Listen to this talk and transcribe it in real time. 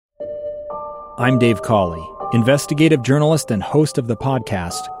I'm Dave Cawley, investigative journalist and host of the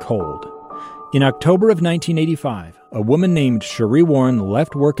podcast Cold. In October of 1985, a woman named Sheree Warren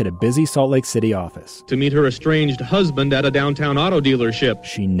left work at a busy Salt Lake City office to meet her estranged husband at a downtown auto dealership.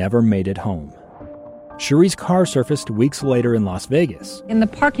 She never made it home. Sheree's car surfaced weeks later in Las Vegas. In the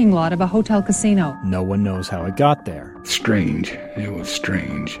parking lot of a hotel casino. No one knows how it got there. Strange. It was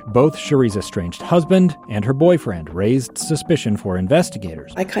strange. Both Sheree's estranged husband and her boyfriend raised suspicion for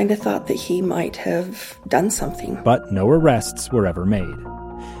investigators. I kind of thought that he might have done something. But no arrests were ever made.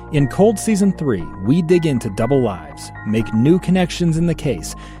 In Cold Season 3, we dig into double lives, make new connections in the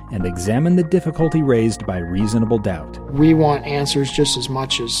case, and examine the difficulty raised by reasonable doubt. We want answers just as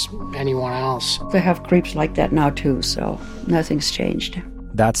much as anyone else. They have creeps like that now too, so nothing's changed.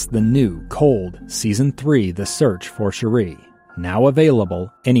 That's the new Cold Season 3, The Search for Sheree, now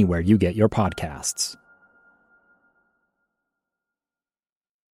available anywhere you get your podcasts.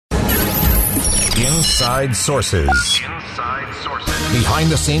 Inside Sources.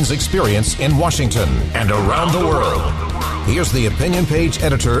 Behind-the-scenes experience in Washington and around the world. Here's the opinion page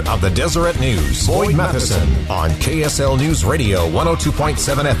editor of the Deseret News, Boyd Matheson, on KSL News Radio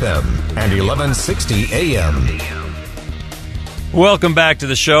 102.7 FM and 1160 AM. Welcome back to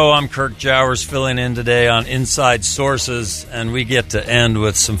the show. I'm Kirk Jowers, filling in today on Inside Sources, and we get to end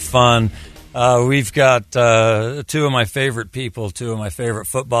with some fun. We've got two of my favorite people, two of my favorite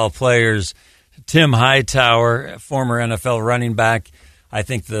football players. Tim Hightower, former NFL running back. I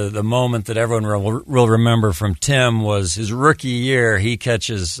think the moment that everyone will remember from Tim was his rookie year. He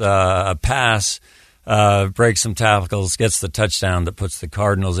catches a pass, breaks some tackles, gets the touchdown that puts the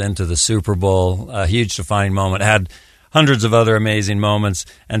Cardinals into the Super Bowl. A huge defining moment. Had hundreds of other amazing moments.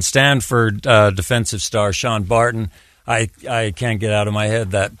 And Stanford defensive star Sean Barton, I can't get out of my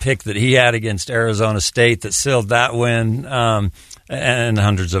head that pick that he had against Arizona State that sealed that win, and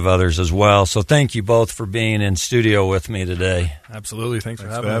hundreds of others as well. So thank you both for being in studio with me today. Absolutely. Thanks for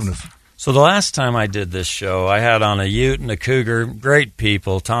having us. So the last time I did this show, I had on a Ute and a Cougar, great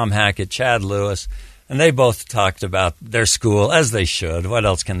people, Tom Hackett, Chad Lewis, and they both talked about their school, as they should. What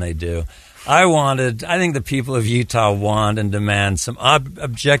else can they do? I think the people of Utah want and demand some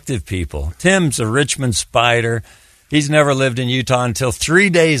objective people. Tim's a Richmond Spider. He's never lived in Utah until 3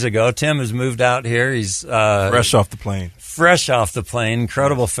 days ago. Tim has moved out here. He's fresh off the plane.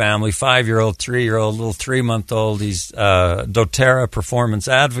 Incredible family, 5-year-old, 3-year-old, little 3-month-old. He's doTERRA performance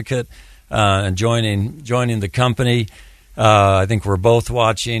advocate and joining the company. I think we're both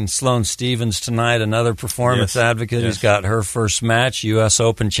watching Sloane Stephens tonight, another performance advocate who's got her first match, U.S.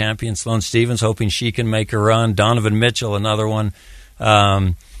 Open champion Sloane Stephens, hoping she can make a run. Donovan Mitchell, another one.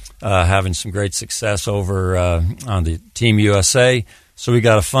 Having some great success over on the Team USA. So we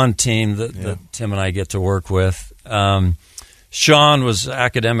got a fun team that Tim and I get to work with. Sean was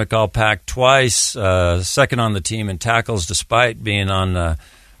academic All-Pac twice, second on the team in tackles despite being on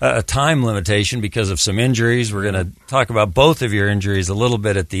a time limitation because of some injuries. We're going to talk about both of your injuries a little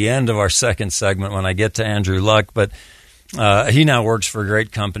bit at the end of our second segment when I get to Andrew Luck. But he now works for a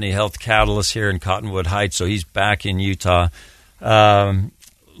great company, Health Catalyst, here in Cottonwood Heights, so he's back in Utah.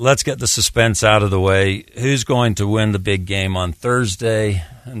 Let's get the suspense out of the way. Who's going to win the big game on Thursday,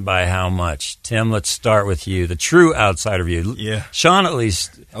 and by how much? Tim, let's start with you, the true outsider view. Yeah. Sean at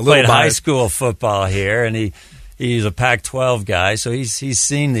least played high school football here, and he's a Pac-12 guy, so he's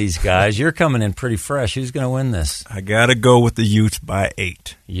seen these guys. You're coming in pretty fresh. Who's going to win this? I got to go with the Utes by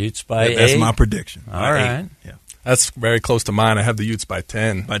 8. Utes by 8? That's my prediction. All right. 8. Yeah. That's very close to mine. I have the Utes by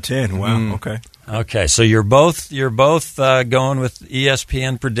 10. By 10, wow, okay. Okay, so you're both going with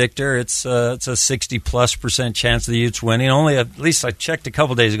ESPN predictor. It's a 60+% chance of the Utes winning. Only, at least I checked a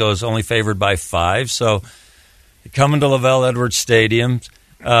couple days ago, it's only favored by 5. So coming to LaVell Edwards Stadium,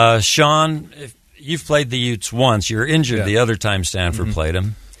 Sean, if you've played the Utes once. You're injured the other time Stanford played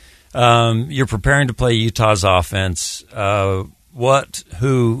them. You're preparing to play Utah's offense.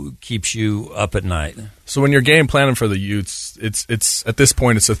 Who keeps you up at night? So when you're game planning for the Utes, it's at this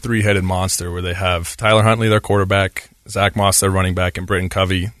point it's a three-headed monster where they have Tyler Huntley, their quarterback, Zach Moss, their running back, and Britton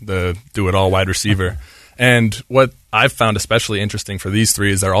Covey, the do-it-all wide receiver. And what I've found especially interesting for these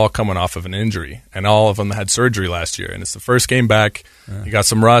three is they're all coming off of an injury, and all of them had surgery last year. And it's the first game back. You got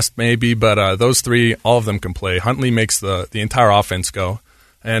some rust maybe, but those three, all of them can play. Huntley makes the entire offense go.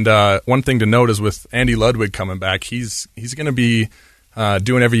 And one thing to note is with Andy Ludwig coming back, he's going to be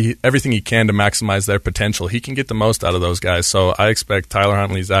doing everything he can to maximize their potential. He can get the most out of those guys. So I expect Tyler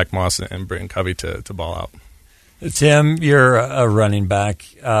Huntley, Zach Moss, and Britton Covey to ball out. Tim, you're a running back.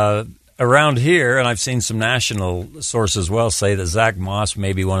 Are around here, and I've seen some national sources as well say that Zach Moss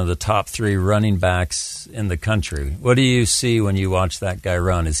may be one of the top 3 running backs in the country. What do you see when you watch that guy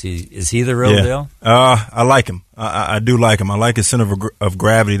run? Is he the real deal? I like him. I do like him. I like his center of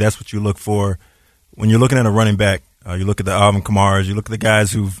gravity. That's what you look for when you're looking at a running back. You look at the Alvin Kamaras. You look at the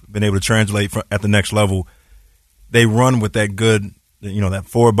guys who've been able to translate at the next level. They run with that good, that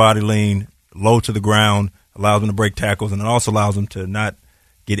forward body lean, low to the ground, allows them to break tackles, and it also allows them to not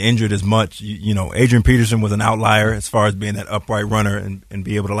get injured as much. Adrian Peterson was an outlier as far as being that upright runner and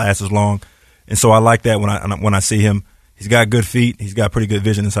be able to last as long. And so I like that when I see him. He's got good feet. He's got pretty good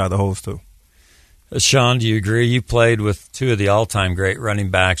vision inside the holes too. Sean, do you agree? You played with 2 of the all-time great running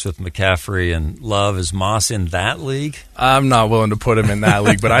backs with McCaffrey and Love. Is Moss in that league? I'm not willing to put him in that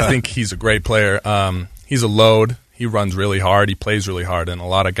league, but I think he's a great player. He's a load. He runs really hard. He plays really hard. And a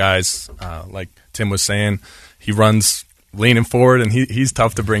lot of guys, like Tim was saying, he runs leaning forward, and he's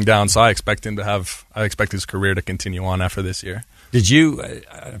tough to bring down. So I expect his career to continue on after this year. Did you?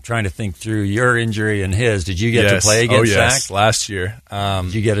 I'm trying to think through your injury and his. Did you get to play against Zach? Last year.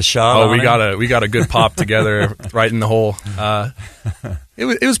 Did you get a shot? Oh, we got a good pop together right in the hole.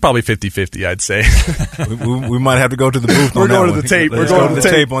 It was probably 50-50, I'd say. we might have to go to the booth. We're going to the tape. We're going to the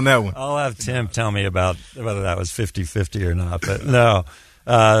tape on that one. I'll have Tim tell me about whether that was 50-50 or not. But no.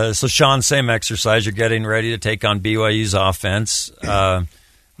 So Sean, same exercise. You're getting ready to take on BYU's offense.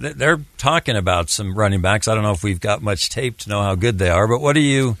 They're talking about some running backs. I don't know if we've got much tape to know how good they are, but what are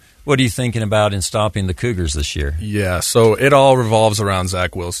you thinking about in stopping the Cougars this year? Yeah, so it all revolves around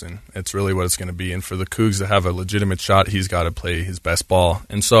Zach Wilson. It's really what it's going to be. And for the Cougs to have a legitimate shot, he's got to play his best ball.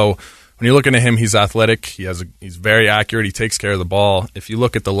 And so when you're looking at him, he's athletic. He's very accurate. He takes care of the ball. If you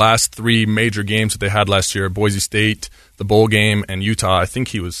look at the last 3 major games that they had last year, Boise State, the bowl game, and Utah, I think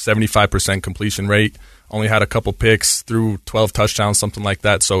he was 75% completion rate. Only had a couple picks, threw 12 touchdowns, something like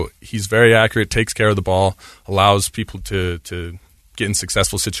that. So he's very accurate, takes care of the ball, allows people to get in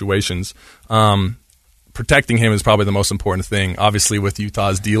successful situations. Protecting him is probably the most important thing. Obviously, with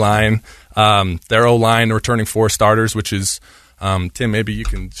Utah's D-line, their O-line returning 4 starters, which is, Tim, maybe you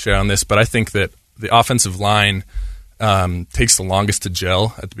can share on this, but I think that the offensive line takes the longest to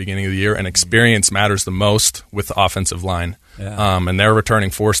gel at the beginning of the year, and experience matters the most with the offensive line. Yeah. And they're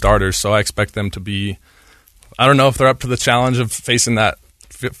returning 4 starters, so I expect them to be – I don't know if they're up to the challenge of facing that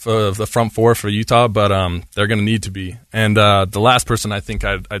the front 4 for Utah, but they're going to need to be. And the last person I think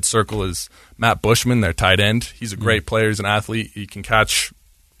I'd circle is Matt Bushman, their tight end. He's a great player. He's an athlete. He can catch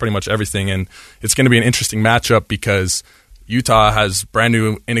pretty much everything, and it's going to be an interesting matchup because Utah has brand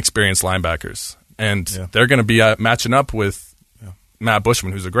new, inexperienced linebackers, and they're going to be matching up with Matt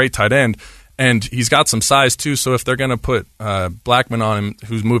Bushman, who's a great tight end, and he's got some size too. So if they're going to put Blackman on him,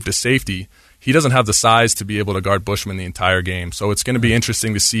 who's moved to safety, he doesn't have the size to be able to guard Bushman the entire game. So it's going to be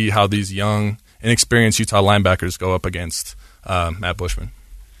interesting to see how these young, inexperienced Utah linebackers go up against Matt Bushman.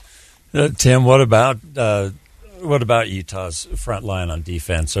 Tim, what about Utah's front line on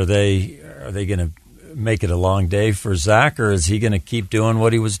defense? Are they going to make it a long day for Zach, or is he going to keep doing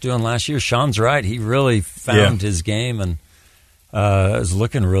what he was doing last year? Sean's right. He really found his game and is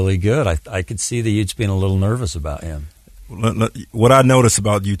looking really good. I could see the Utes being a little nervous about him. What I notice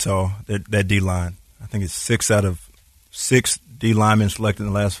about Utah, that D-line, I think it's 6 out of 6 D linemen selected in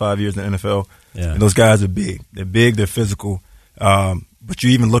the last 5 years in the NFL. Yeah. And those guys are big. They're big, they're physical. But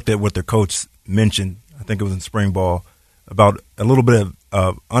you even looked at what their coach mentioned, I think it was in spring ball, about a little bit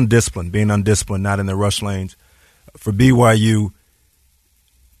of undisciplined, being undisciplined, not in their rush lanes. For BYU,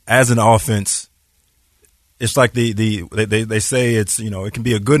 as an offense, it's like they say it's, it can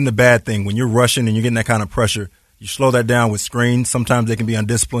be a good and a bad thing. When you're rushing and you're getting that kind of pressure, you slow that down with screens. Sometimes they can be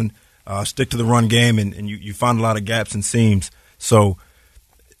undisciplined. Stick to the run game, and you find a lot of gaps and seams. So,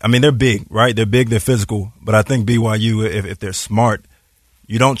 I mean, they're big, right? They're big, they're physical. But I think BYU, if they're smart,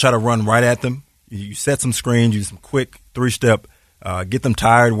 you don't try to run right at them. You set some screens, use some quick 3-step, get them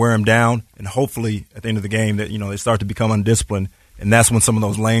tired, wear them down, and hopefully at the end of the game that they start to become undisciplined, and that's when some of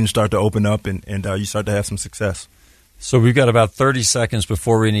those lanes start to open up and you start to have some success. So we've got about 30 seconds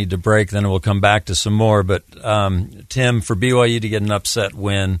before we need to break, then we'll come back to some more. But, Tim, for BYU to get an upset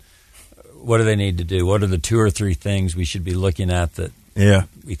win, what do they need to do? What are the 2 or 3 things we should be looking at that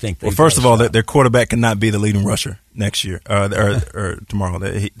we think they've Well, first of all, their quarterback cannot be the leading rusher next year or tomorrow.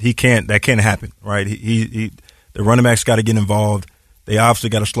 He can't. That can't happen, right? The running back's got to get involved. They obviously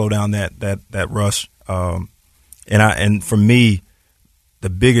got to slow down that rush. And for me, the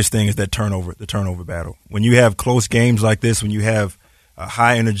biggest thing is the turnover battle. When you have close games like this, when you have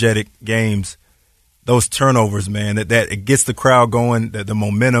high energetic games, those turnovers, man, that it gets the crowd going, the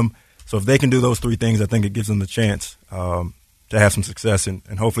momentum. So if they can do those 3 things, I think it gives them the chance to have some success and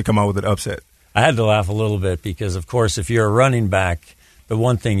hopefully come out with an upset. I had to laugh a little bit because, of course, if you're a running back, the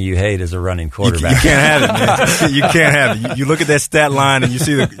one thing you hate is a running quarterback. You can't have it, man. You can't have it. You look at that stat line and you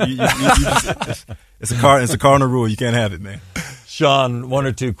see it's a cardinal rule. You can't have it, man. Sean, one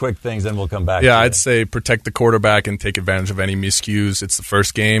or two quick things, then we'll come back. Yeah, I'd say protect the quarterback and take advantage of any miscues. It's the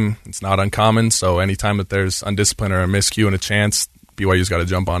first game. It's not uncommon. So anytime that there's undiscipline or a miscue and a chance, BYU's got to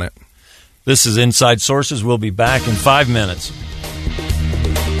jump on it. This is Inside Sources. We'll be back in 5 minutes.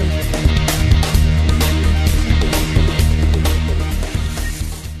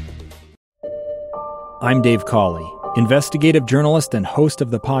 I'm Dave Cawley, investigative journalist and host of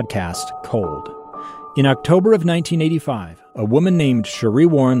the podcast Cold. In October of 1985, a woman named Sheree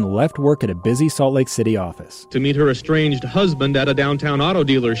Warren left work at a busy Salt Lake City office to meet her estranged husband at a downtown auto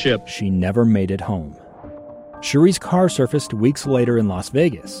dealership. She never made it home. Sheree's car surfaced weeks later in Las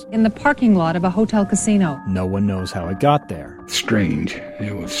Vegas. In the parking lot of a hotel casino. No one knows how it got there. Strange.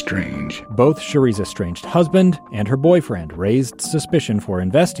 It was strange. Both Sheree's estranged husband and her boyfriend raised suspicion for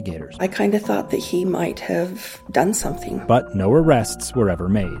investigators. I kind of thought that he might have done something. But no arrests were ever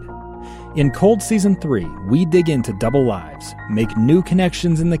made. In Cold Season 3, we dig into double lives, make new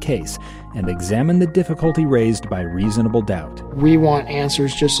connections in the case, and examine the difficulty raised by reasonable doubt. We want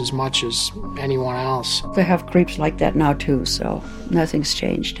answers just as much as anyone else. They have creeps like that now, too, so nothing's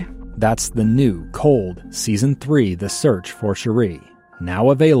changed. That's the new Cold Season 3, The Search for Sheree,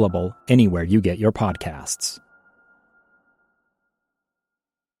 now available anywhere you get your podcasts.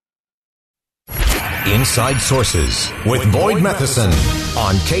 Inside Sources with Boyd Matheson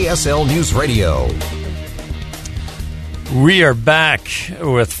on KSL News Radio. We are back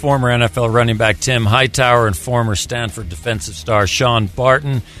with former NFL running back Tim Hightower and former Stanford defensive star Sean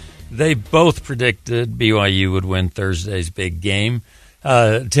Barton. They both predicted BYU would win Thursday's big game.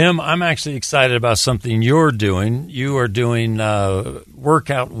 Tim, I'm actually excited about something you're doing. You are doing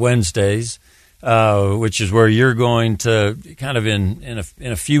Workout Wednesdays, which is where you're going to kind of in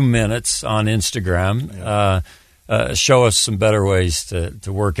a few minutes on Instagram show us some better ways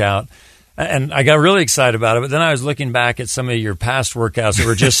to work out. And I got really excited about it, but then I was looking back at some of your past workouts that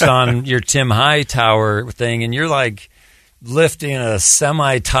were just on your Tim Hightower thing, and you're like lifting a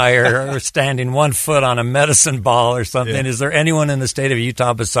semi-tire or standing 1 foot on a medicine ball or something. Yeah. Is there anyone in the state of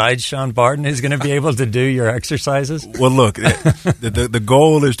Utah besides Sean Barton who's going to be able to do your exercises? Well, look, the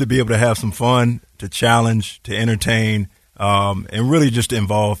goal is to be able to have some fun, to challenge, to entertain, and really just to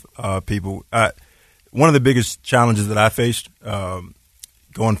involve people. One of the biggest challenges that I faced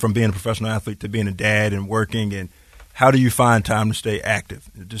going from being a professional athlete to being a dad and working, and how do you find time to stay active,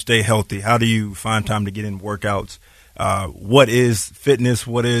 to stay healthy? How do you find time to get in workouts? What is fitness?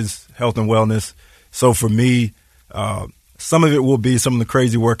 What is health and wellness? So for me, some of it will be some of the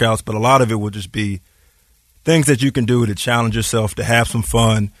crazy workouts, but a lot of it will just be things that you can do to challenge yourself, to have some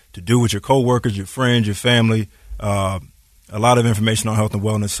fun, to do with your coworkers, your friends, your family. A lot of information on health and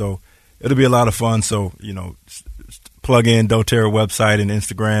wellness. So it'll be a lot of fun. So, plug in doTERRA website and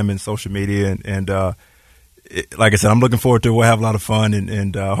Instagram and social media. And like I said, I'm looking forward to it. We'll have a lot of fun,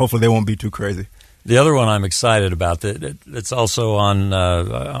 and hopefully they won't be too crazy. The other one I'm excited about, it's also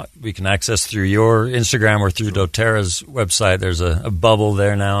on, we can access through your Instagram or through doTERRA's website. There's a bubble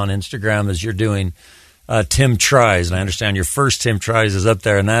there now on Instagram as you're doing Tim Tries. And I understand your first Tim Tries is up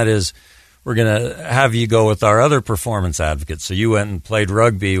there, and that is we're going to have you go with our other performance advocates. So you went and played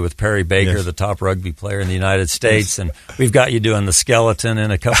rugby with Perry Baker, yes, the top rugby player in the United States, yes, and we've got you doing the skeleton in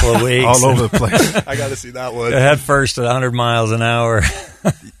a couple of weeks. All over the place. I got to see that one. Head first at 100 miles an hour.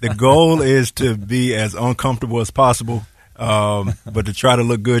 The goal is to be as uncomfortable as possible, but to try to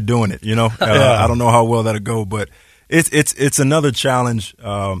look good doing it. I don't know how well that'll go, but it's another challenge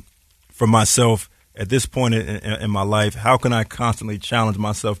for myself at this point in my life. How can I constantly challenge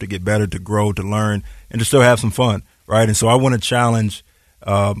myself to get better, to grow, to learn, and to still have some fun, right? And so I want to challenge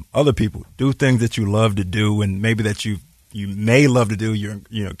other people. Do things that you love to do, and maybe that you may love to do.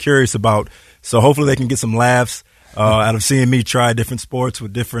 You're curious about. So hopefully they can get some laughs out of seeing me try different sports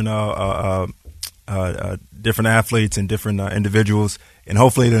with different different athletes and different individuals, and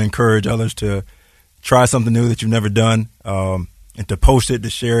hopefully it'll encourage others to try something new that you've never done, and to post it, to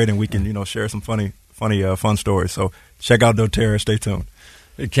share it, and we can share some fun stories. So check out doTERRA. Stay tuned.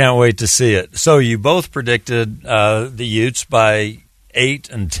 I can't wait to see it. So you both predicted the Utes by 8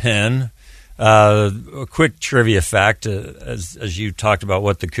 and 10. A quick trivia fact, as you talked about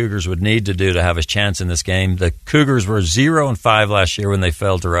what the Cougars would need to do to have a chance in this game. The Cougars were 0-5 last year when they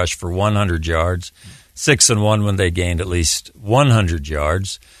failed to rush for 100 yards, 6-1 when they gained at least 100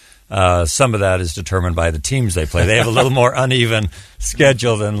 yards. Some of that is determined by the teams they play. They have a little more uneven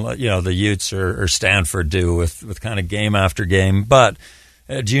schedule than the Utes or Stanford do with kind of game after game. But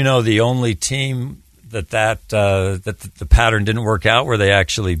do you know the only team that the pattern didn't work out where they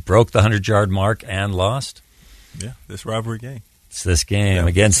actually broke the 100-yard mark and lost? Yeah, this rivalry game. It's this game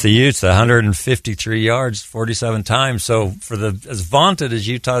against the Utes, 153 yards, 47 times. So for as vaunted as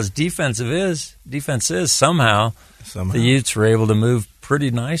Utah's defense is, somehow the Utes were able to move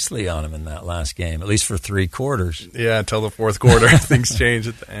pretty nicely on them in that last game, at least for 3 quarters. Yeah, until the fourth quarter, things changed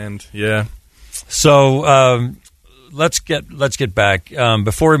at the end. Yeah. So let's get back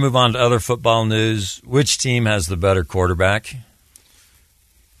before we move on to other football news. Which team has the better quarterback?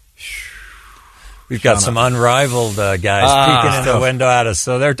 We've got some unriveled guys peeking in the window at us,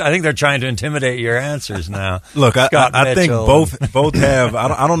 so I think they're trying to intimidate your answers now. Look, I think both have.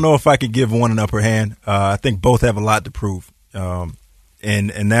 I don't know if I could give one an upper hand. I think both have a lot to prove,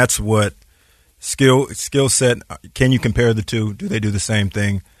 and that's what skill set. Can you compare the two? Do they do the same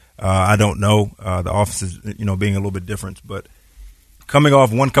thing? I don't know. The offenses, being a little bit different, but coming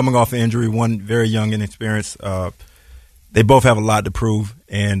off injury, one very young and inexperienced. They both have a lot to prove,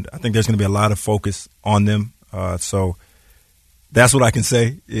 and I think there's going to be a lot of focus on them. So that's what I can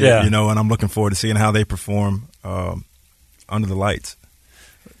say, and I'm looking forward to seeing how they perform under the lights.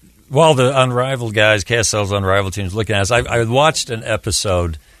 While the unrivaled guys, KSL's unrivaled teams, looking at us, I watched an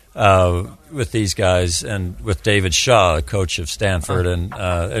episode with these guys and with David Shaw, coach of Stanford,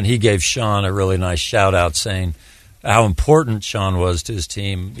 and he gave Sean a really nice shout-out saying how important Sean was to his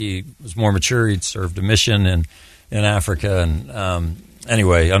team. He was more mature. He'd served a mission in Africa. And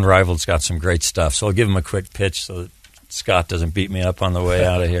anyway, Unrivaled's got some great stuff. So I'll give him a quick pitch so that Scott doesn't beat me up on the way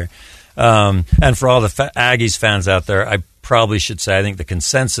out of here. And for all the Aggies fans out there, I probably should say I think the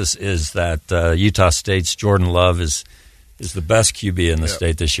consensus is that Utah State's Jordan Love is the best QB in the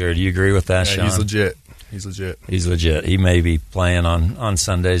state this year. Do you agree with that, Sean? He's legit. He's legit. He may be playing on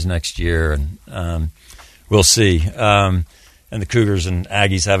Sundays next year, and we'll see. And the Cougars and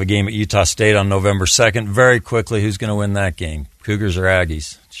Aggies have a game at Utah State on November 2nd. Very quickly, who's going to win that game? Cougars or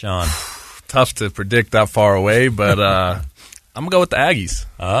Aggies? Sean? Tough to predict that far away, but I'm going to go with the Aggies.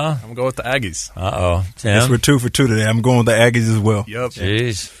 I'm going to go with the Aggies. Uh-oh. Tim? Yes, we're 2 for 2 today. I'm going with the Aggies as well. Yep.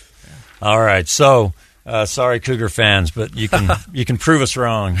 Jeez. All right. So, sorry, Cougar fans, but you can prove us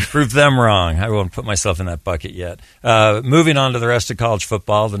wrong. Prove them wrong. I won't put myself in that bucket yet. Moving on to the rest of college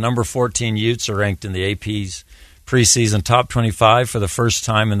football, the number 14 Utes are ranked in the AP's preseason top 25 for the first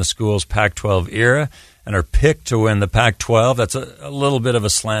time in the school's Pac-12 era and are picked to win the Pac-12. That's a little bit of a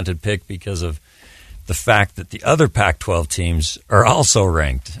slanted pick because of the fact that the other Pac-12 teams are also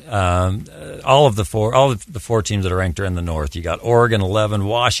ranked. All of the four teams that are ranked are in the North. You got Oregon 11,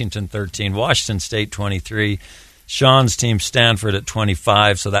 Washington 13, Washington State 23, Sean's team Stanford at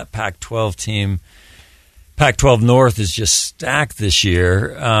 25. So that Pac-12 team, Pac-12 North, is just stacked this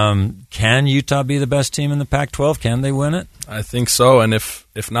year. Can Utah be the best team in the Pac-12? Can they win it? I think so, and if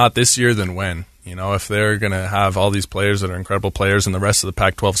not this year, then when? If they're going to have all these players that are incredible players and the rest of the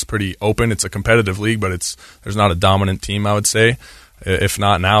Pac-12 is pretty open, it's a competitive league, but there's not a dominant team, I would say. If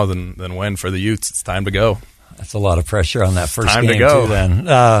not now, then when for the Utes? It's time to go. That's a lot of pressure on that first time game to go. Too,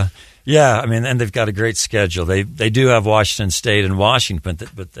 then. Yeah, I mean, and they've got a great schedule. They do have Washington State and Washington,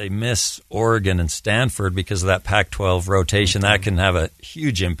 but they miss Oregon and Stanford because of that Pac-12 rotation. That can have a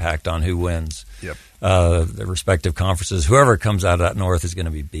huge impact on who wins the respective conferences. Whoever comes out of that North is going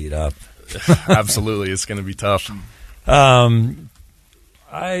to be beat up. Absolutely, it's going to be tough.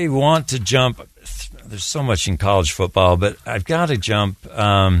 I want to jump. There's so much in college football, but I've got to jump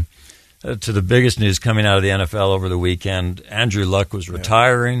to the biggest news coming out of the NFL over the weekend. Andrew Luck was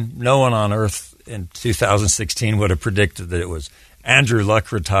retiring. No one on earth in 2016 would have predicted that it was Andrew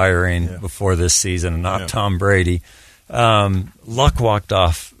Luck retiring before this season and not Tom Brady. Luck walked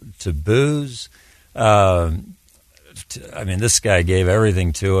off to booze. I mean, this guy gave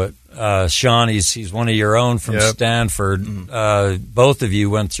everything to it. Sean, he's one of your own from Stanford. Both of you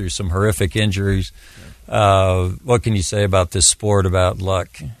went through some horrific injuries. What can you say about this sport, about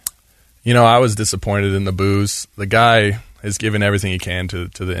Luck? I was disappointed in the booze. The guy has given everything he can to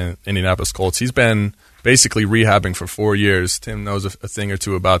the Indianapolis Colts. He's been basically rehabbing for 4 years. Tim knows a thing or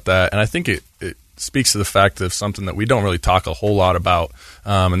two about that. And I think it speaks to the fact of something that we don't really talk a whole lot about,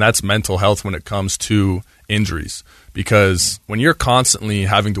 and that's mental health when it comes to injuries. Because when you're constantly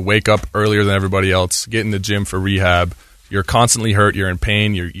having to wake up earlier than everybody else, get in the gym for rehab, you're constantly hurt, you're in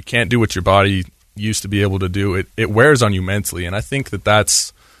pain, you can't do what your body used to be able to do. It wears on you mentally. And I think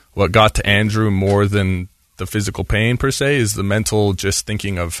that's what got to Andrew more than the physical pain per se, is the mental just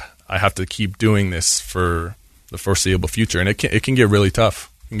thinking of, I have to keep doing this for the foreseeable future. And it can get really tough.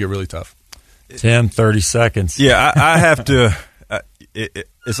 can get really tough. Tim, 30 seconds. Yeah, I have to.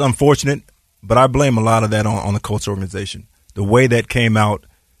 It's unfortunate, but I blame a lot of that on the Colts organization. The way that came out,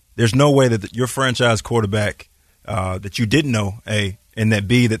 there's no way that your franchise quarterback that you didn't know, A, and that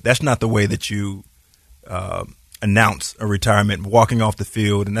B, that's not the way that you announce a retirement, walking off the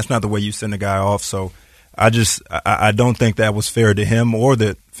field, and that's not the way you send a guy off. So I don't think that was fair to him or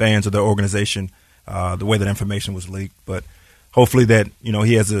the fans of the organization, the way that information was leaked. But hopefully that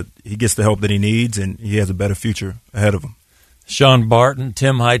he gets the help that he needs and he has a better future ahead of him. Sean Barton,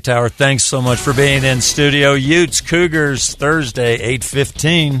 Tim Hightower, thanks so much for being in studio. Utes Cougars Thursday,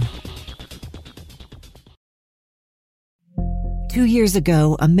 8:15. 2 years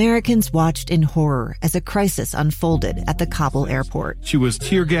ago, Americans watched in horror as a crisis unfolded at the Kabul airport. She was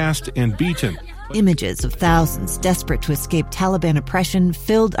tear-gassed and beaten. Images of thousands desperate to escape Taliban oppression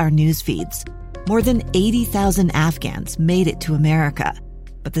filled our news feeds. More than 80,000 Afghans made it to America.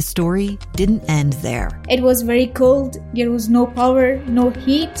 But the story didn't end there. It was very cold. There was no power, no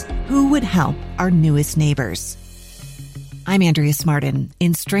heat. Who would help our newest neighbors? I'm Andrea Smartin.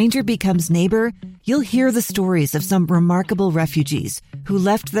 In Stranger Becomes Neighbor, you'll hear the stories of some remarkable refugees who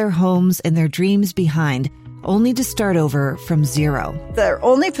left their homes and their dreams behind, only to start over from zero. Their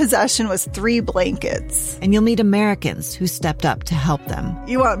only possession was 3 blankets. And you'll meet Americans who stepped up to help them.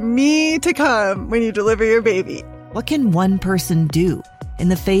 You want me to come when you deliver your baby. What can one person do in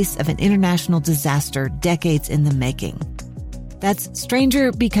the face of an international disaster decades in the making? That's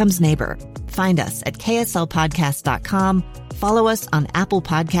Stranger Becomes Neighbor. Find us at kslpodcast.com. Follow us on Apple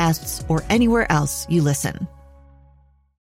Podcasts or anywhere else you listen.